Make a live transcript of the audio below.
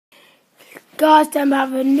Guys, I'm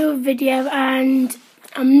back with another video, and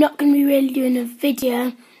I'm not going to be really doing a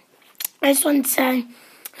video. I just want to say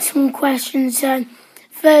some questions. So,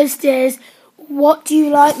 first is, what do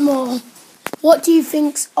you like more? What do you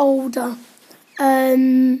think's older?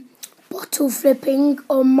 Bottle flipping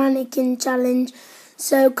or mannequin challenge?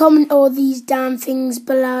 So comment all these damn things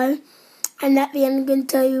below, and at the end I'm going to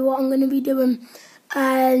tell you what I'm going to be doing.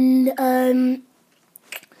 And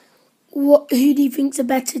who do you think's a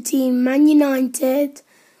better team, Man United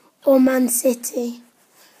or Man City?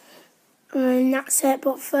 And that's it.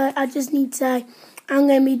 But first, I just need to say I'm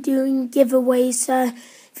going to be doing giveaways. So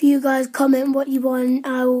if you guys comment what you want,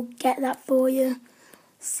 I will get that for you.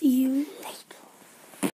 See you later.